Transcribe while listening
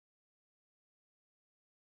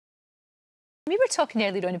We were talking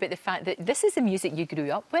earlier on about the fact that this is the music you grew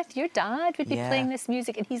up with. Your dad would be playing this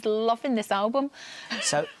music and he's loving this album.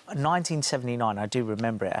 So, 1979, I do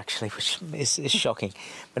remember it, actually, which is shocking.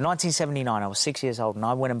 But 1979, I was 6 years old and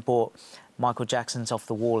I went and bought Michael Jackson's Off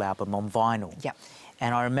the Wall album on vinyl. Yep.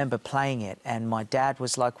 And I remember playing it, and my dad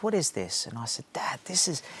was like, "What is this?" And I said, "Dad, this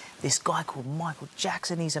is this guy called Michael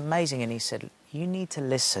Jackson. He's amazing." And he said, "You need to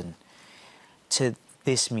listen to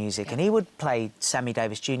this music." And he would play Sammy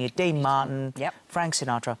Davis Jr., Dean Martin, Frank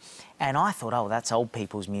Sinatra. And I thought, oh, that's old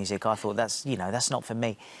people's music. I thought, that's, you know, that's not for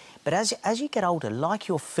me. But as you get older, like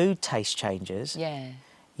your food taste changes,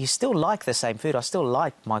 you still like the same food. I still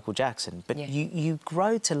like Michael Jackson, but you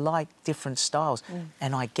grow to like different styles.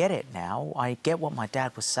 And I get it now. I get what my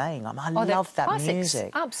dad was saying. I love that music.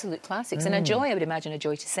 Absolute classics. And a joy, I would imagine, a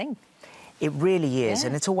joy to sing. It really is.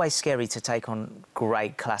 And it's always scary to take on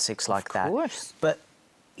great classics like that. Of course. But,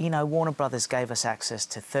 you know, Warner Brothers gave us access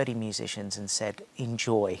to 30 musicians and said,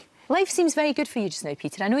 enjoy. Life seems very good for you just now,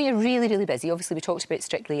 Peter. I know you're really, really busy. Obviously, we talked about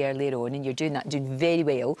Strictly earlier on, and you're doing very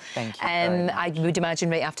well. Thank you very much. I would imagine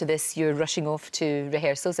right after this, you're rushing off to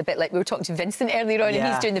rehearsals, a bit like we were talking to Vincent earlier on, and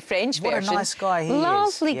he's doing the French version. What a nice guy he is.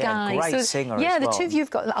 Lovely guy. Great singer as well. Yeah, the two of you have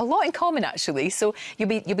got a lot in common, actually. So you'll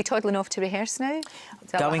be toddling off to rehearse now?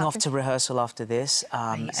 Going off to rehearsal after this,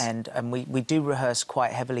 and we do rehearse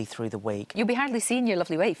quite heavily through the week. You'll be hardly seeing your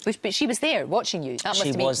lovely wife, but she was there watching you. That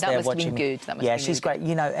must have been good. Yeah, she's great.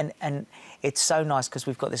 You know, and it's so nice because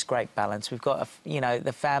we've got this great balance. We've got, you know,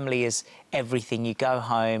 the family is everything. You go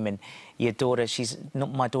home and your daughter,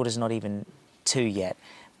 my daughter's not even 2 yet,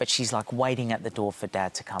 but she's like waiting at the door for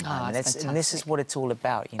Dad to come home. And this is what it's all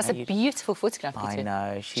about. You know, that's a beautiful photograph, Peter. I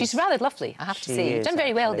know. She's rather lovely, I have to say. You've done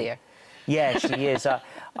very well there. Yeah, she is.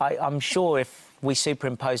 I'm sure if we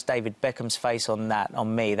superimposed David Beckham's face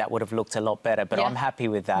on me, that would have looked a lot better, but I'm happy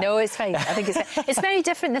with that. No, it's fine. I think it's very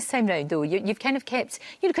different this time round, though. You've kind of kept,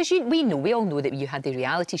 you know, because we all know that you had the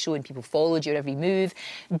reality show and people followed your every move.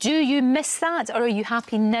 Do you miss that, or are you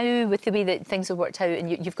happy now with the way that things have worked out and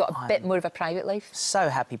you've got a bit more of a private life? So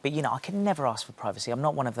happy, but, you know, I can never ask for privacy. I'm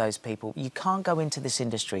not one of those people. You can't go into this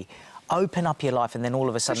industry, open up your life, and then all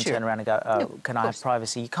of a sudden turn around and go, oh, no, can I have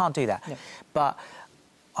privacy? You can't do that. No. But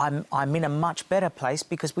I'm in a much better place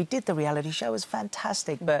because we did the reality show. It was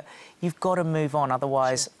fantastic, but you've got to move on,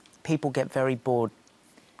 otherwise people get very bored.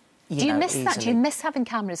 Do you miss that? Do you miss having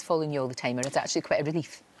cameras following you all the time, or is it actually quite a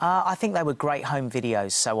relief? I think they were great home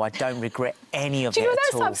videos, so I don't regret any of it at all. Do you know,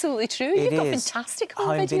 that's absolutely true. You've got fantastic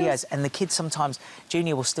home videos. And the kids sometimes,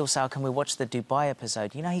 Junior will still say, oh, can we watch the Dubai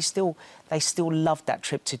episode? You know, they still loved that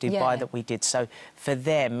trip to Dubai that we did. So for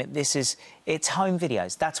them, it's home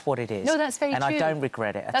videos. That's what it is. No, that's very true. And I don't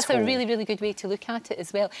regret it at all. That's a really, really good way to look at it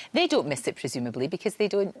as well. They don't miss it, presumably, because they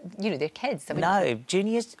don't, you know, they're kids. No,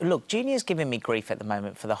 Junior's giving me grief at the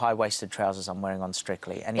moment for the high-waisted trousers I'm wearing on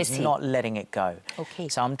Strictly, and he's not letting it go. OK.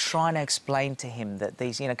 So I'm trying to explain to him that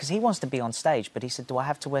these, you know, because he wants to be on stage, but he said, do I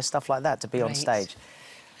have to wear stuff like that to be on stage?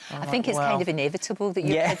 I think it's kind of inevitable that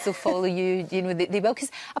your kids will follow you, you know, they will, because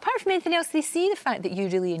apart from anything else, they see the fact that you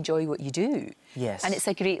really enjoy what you do. Yes. And it's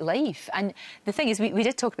a great life. And the thing is, we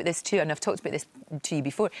did talk about this too, and I've talked about this to you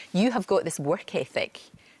before, you have got this work ethic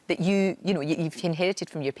that you've inherited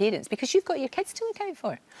from your parents because you've got your kids to look out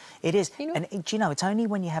for. It is. You know? And, do you know, it's only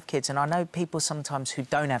when you have kids, and I know people sometimes who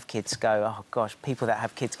don't have kids go, oh, gosh, people that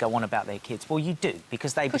have kids go on about their kids. Well, you do,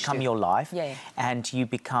 because they become your life and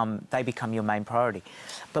they become your main priority.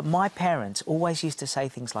 But my parents always used to say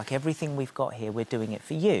things like, everything we've got here, we're doing it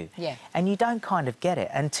for you. Yeah. And you don't kind of get it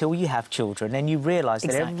until you have children and you realise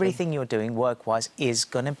that everything you're doing work-wise is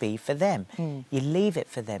going to be for them. You leave it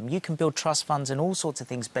for them. You can build trust funds and all sorts of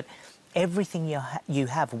things, but everything you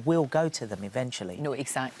have will go to them eventually. No,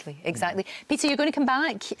 exactly. Peter, you're going to come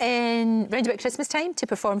back in round about Christmas time to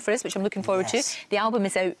perform for us, which I'm looking forward to. The album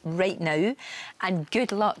is out right now, and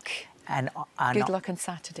good luck. And good luck on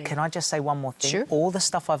Saturday. Can I just say one more thing? Sure. All the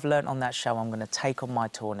stuff I've learnt on that show, I'm going to take on my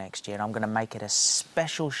tour next year, and I'm going to make it a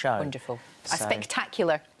special show. Wonderful. So, a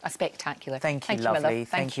spectacular. Thank you, lovely.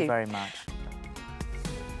 Thank you very much.